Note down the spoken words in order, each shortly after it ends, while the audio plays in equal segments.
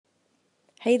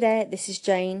Hey there, this is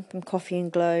Jane from Coffee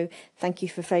and Glow. Thank you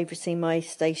for favouriting my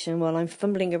station while I'm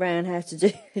fumbling around how to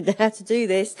do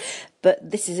this,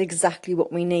 but this is exactly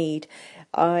what we need.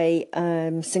 I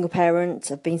am single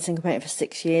parent. I've been single parent for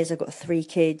 6 years. I've got 3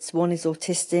 kids. One is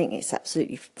autistic. It's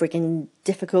absolutely frigging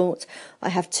difficult. I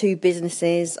have 2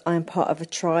 businesses. I'm part of a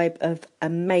tribe of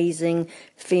amazing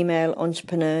female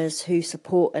entrepreneurs who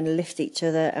support and lift each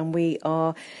other, and we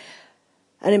are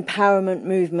an empowerment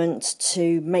movement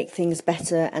to make things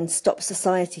better and stop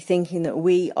society thinking that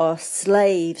we are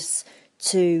slaves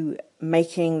to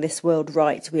making this world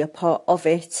right. We are part of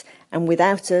it, and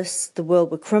without us, the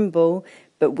world will crumble,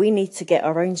 but we need to get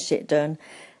our own shit done.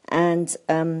 And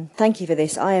thank you for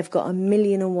this. I have got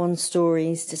 1,000,001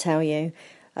 stories to tell you.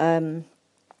 I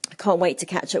can't wait to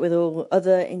catch up with all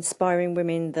other inspiring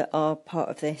women that are part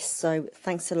of this. So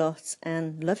thanks a lot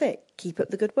and love it. Keep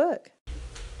up the good work.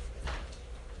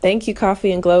 Thank you,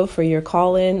 Coffee and Glow, for your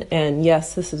call-in. And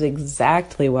yes, this is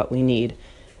exactly what we need.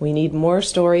 We need more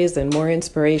stories and more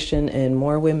inspiration and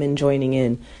more women joining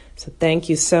in. So thank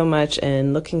you so much,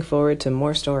 and looking forward to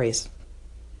more stories.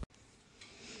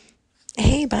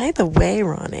 Hey, by the way,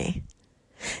 Ronnie,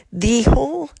 the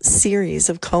whole series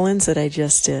of call-ins that I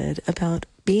just did about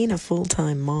being a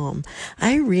full-time mom,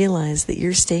 I realized that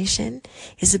your station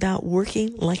is about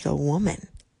working like a woman,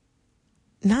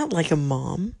 not like a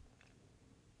mom.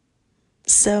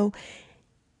 So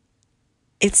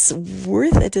it's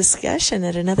worth a discussion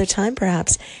at another time,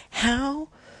 perhaps, how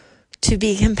to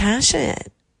be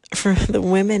compassionate for the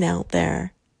women out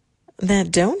there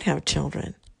that don't have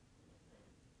children.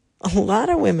 A lot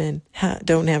of women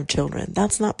don't have children.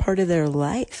 That's not part of their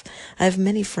life. I have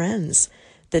many friends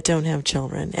that don't have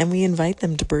children, and we invite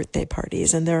them to birthday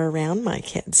parties, and they're around my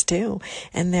kids too.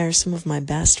 And they're some of my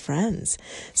best friends.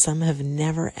 Some have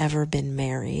never, ever been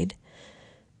married.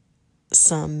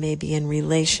 Some may be in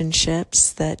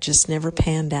relationships that just never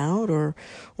panned out, or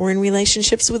in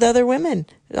relationships with other women,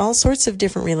 all sorts of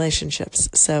different relationships.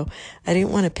 So I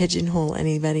didn't want to pigeonhole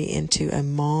anybody into a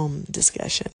mom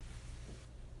discussion.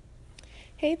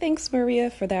 Hey, thanks,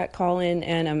 Maria, for that call-in.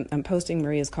 And I'm posting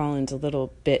Maria's call-ins a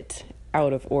little bit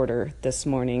out of order this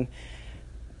morning.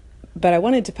 But I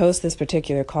wanted to post this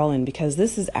particular call-in because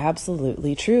this is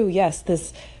absolutely true. Yes,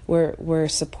 we're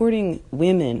supporting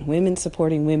women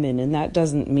supporting women, and that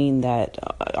doesn't mean that,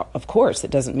 of course,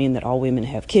 it doesn't mean that all women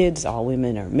have kids, all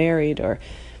women are married, or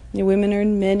women are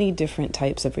in many different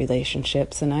types of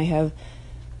relationships, and I have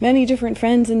many different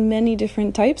friends in many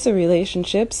different types of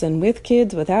relationships, and with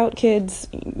kids, without kids,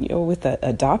 with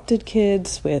adopted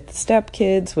kids, with step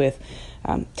kids, with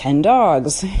 10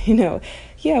 dogs,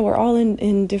 Yeah, we're all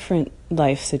in different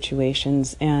life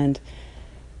situations, and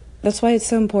that's why it's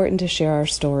so important to share our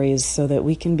stories so that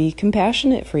we can be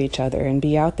compassionate for each other and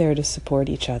be out there to support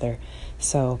each other.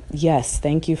 So, yes,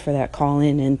 thank you for that call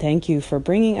in, and thank you for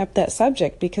bringing up that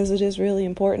subject, because it is really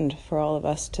important for all of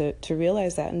us to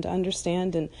realize that and to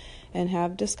understand and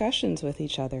have discussions with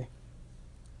each other.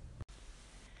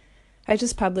 I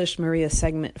just published Maria's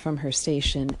segment from her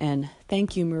station, and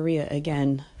thank you, Maria,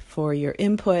 again for your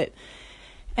input.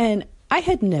 And I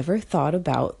had never thought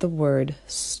about the word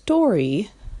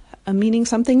story meaning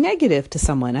something negative to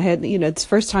someone. I had, it's the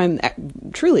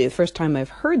first time I've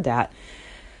heard that.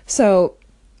 So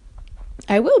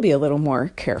I will be a little more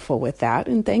careful with that.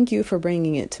 And thank you for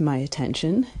bringing it to my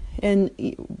attention. And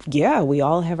yeah, we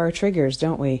all have our triggers,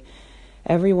 don't we?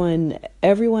 Everyone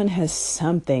has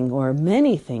something or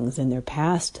many things in their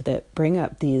past that bring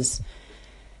up these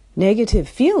negative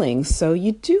feelings. So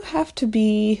you do have to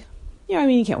be,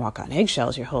 you can't walk on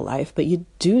eggshells your whole life, but you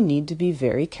do need to be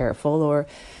very careful, or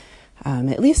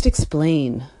at least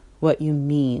explain what you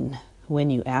mean when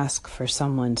you ask for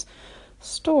someone's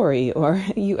story or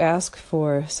you ask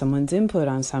for someone's input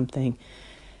on something.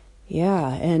 Yeah,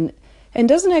 and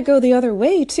doesn't it go the other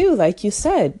way too? Like you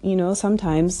said,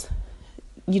 sometimes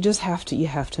you just have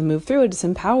to move through it. It's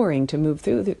empowering to move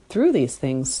through these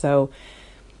things. So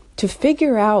to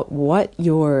figure out what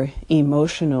your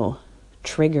emotional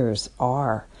triggers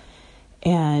are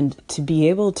and to be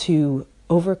able to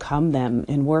overcome them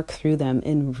and work through them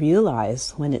and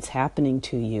realize when it's happening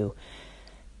to you,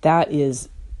 that is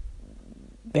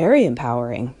very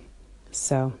empowering.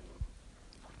 So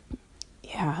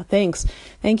yeah, thanks.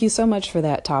 Thank you so much for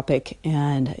that topic.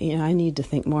 And, I need to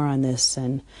think more on this.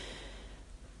 And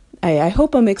I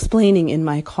hope I'm explaining in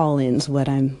my call-ins what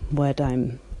I'm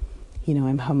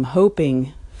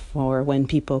hoping for when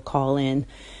people call in.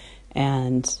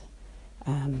 And,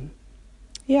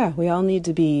 we all need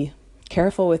to be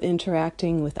careful with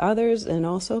interacting with others and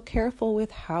also careful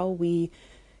with how we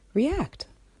react.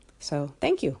 So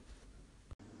thank you.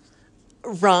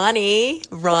 Ronnie,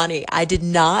 I did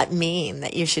not mean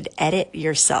that you should edit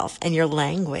yourself and your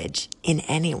language in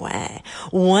any way.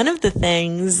 One of the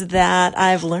things that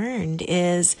I've learned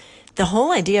is the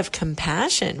whole idea of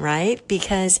compassion, right?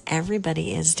 Because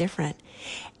everybody is different.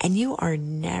 And you are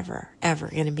never, ever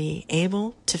going to be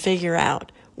able to figure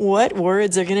out what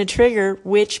words are going to trigger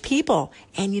which people.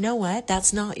 And you know what?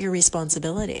 That's not your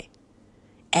responsibility.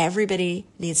 Everybody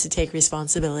needs to take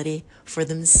responsibility for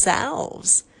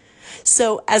themselves.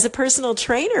 So as a personal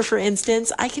trainer, for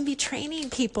instance, I can be training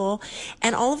people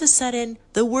and all of a sudden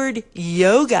the word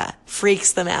yoga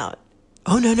freaks them out.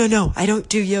 Oh, no, I don't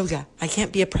do yoga. I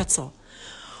can't be a pretzel.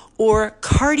 Or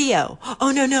cardio.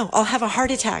 Oh, no, I'll have a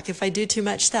heart attack if I do too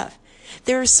much stuff.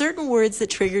 There are certain words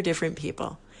that trigger different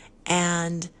people.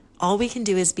 And all we can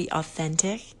do is be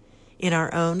authentic in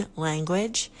our own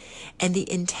language and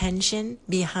the intention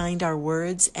behind our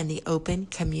words and the open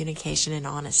communication and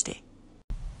honesty.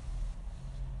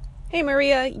 Hey,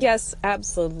 Maria. Yes,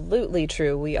 absolutely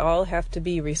true. We all have to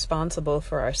be responsible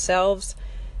for ourselves.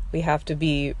 We have to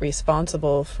be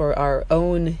responsible for our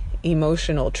own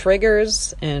emotional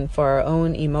triggers and for our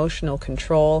own emotional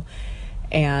control.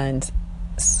 And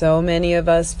so many of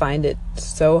us find it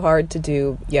so hard to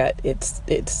do, yet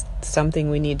it's something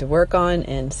we need to work on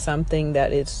and something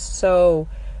that is so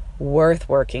worth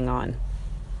working on.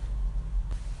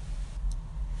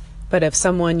 But if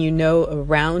someone you know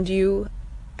around you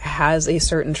has a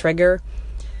certain trigger,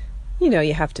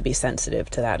 you have to be sensitive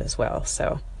to that as well.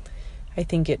 So I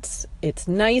think it's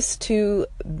nice to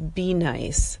be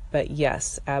nice, but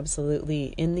yes,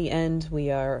 absolutely. In the end, we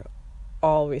are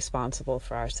all responsible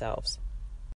for ourselves.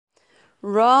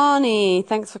 Ronnie,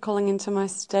 thanks for calling into my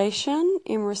station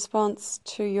in response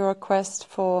to your request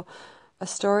for a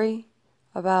story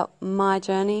about my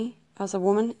journey as a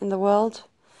woman in the world.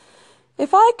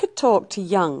 If I could talk to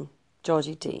young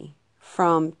Georgie D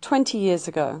from 20 years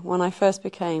ago when I first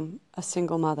became a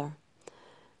single mother,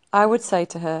 I would say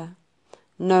to her,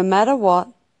 no matter what,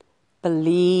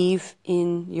 believe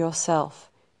in yourself.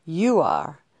 You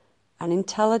are an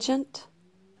intelligent,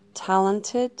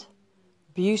 talented,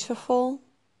 beautiful,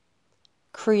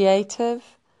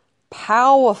 creative,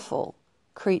 powerful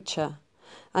creature,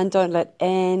 and don't let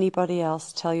anybody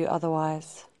else tell you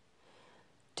otherwise.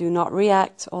 Do not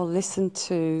react or listen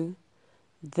to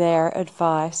their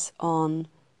advice on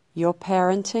your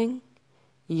parenting,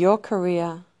 your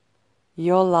career,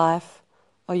 your life,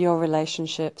 or your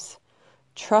relationships.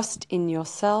 Trust in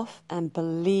yourself and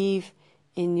believe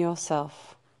in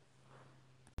yourself.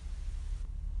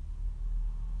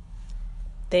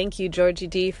 Thank you, Georgie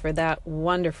D, for that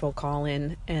wonderful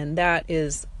call-in. And that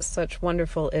is such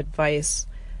wonderful advice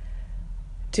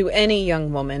to any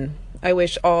young woman. I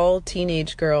wish all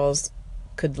teenage girls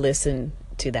could listen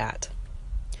to that.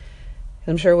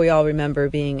 I'm sure we all remember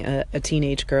being a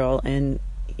teenage girl, and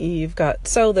you've got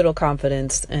so little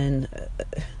confidence and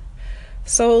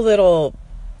so little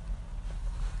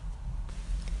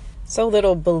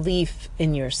belief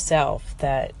in yourself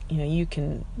that you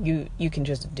can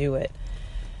just do it.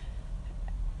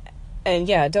 And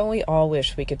yeah, don't we all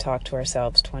wish we could talk to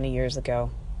ourselves 20 years ago?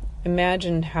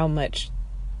 Imagine how much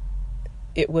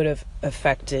it would have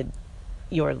affected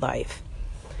your life.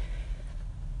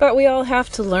 But we all have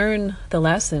to learn the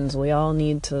lessons. We all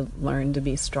need to learn to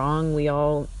be strong. We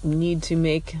all need to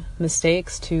make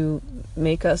mistakes to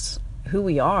make us who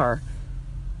we are.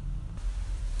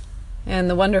 And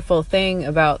the wonderful thing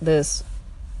about this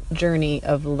journey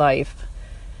of life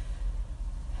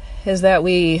is that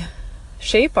we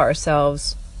shape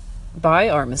ourselves by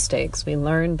our mistakes. We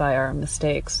learn by our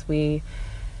mistakes. We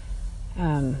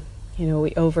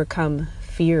overcome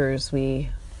fears. We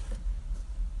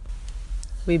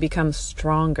become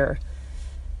stronger,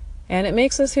 and it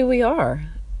makes us who we are.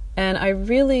 And I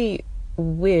really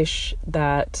wish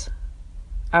that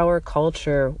our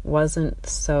culture wasn't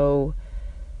so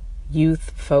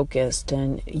youth focused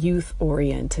and youth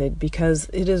oriented, because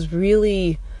it is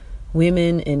really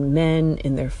women and men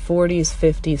in their 40s,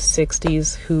 50s,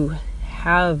 60s who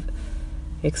have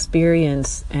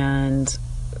experience and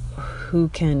who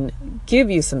can give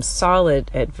you some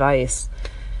solid advice.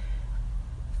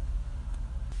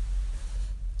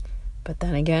 But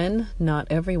then again, not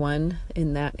everyone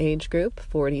in that age group,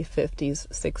 40s, 50s,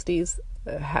 60s,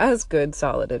 has good,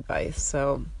 solid advice.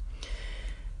 So,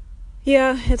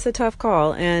 yeah, it's a tough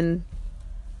call. And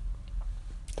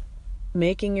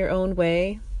making your own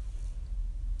way,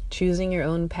 choosing your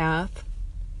own path,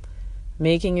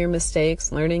 making your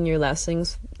mistakes, learning your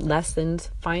lessons,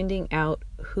 finding out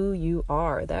who you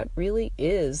are, that really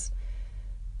is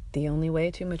the only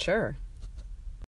way to mature.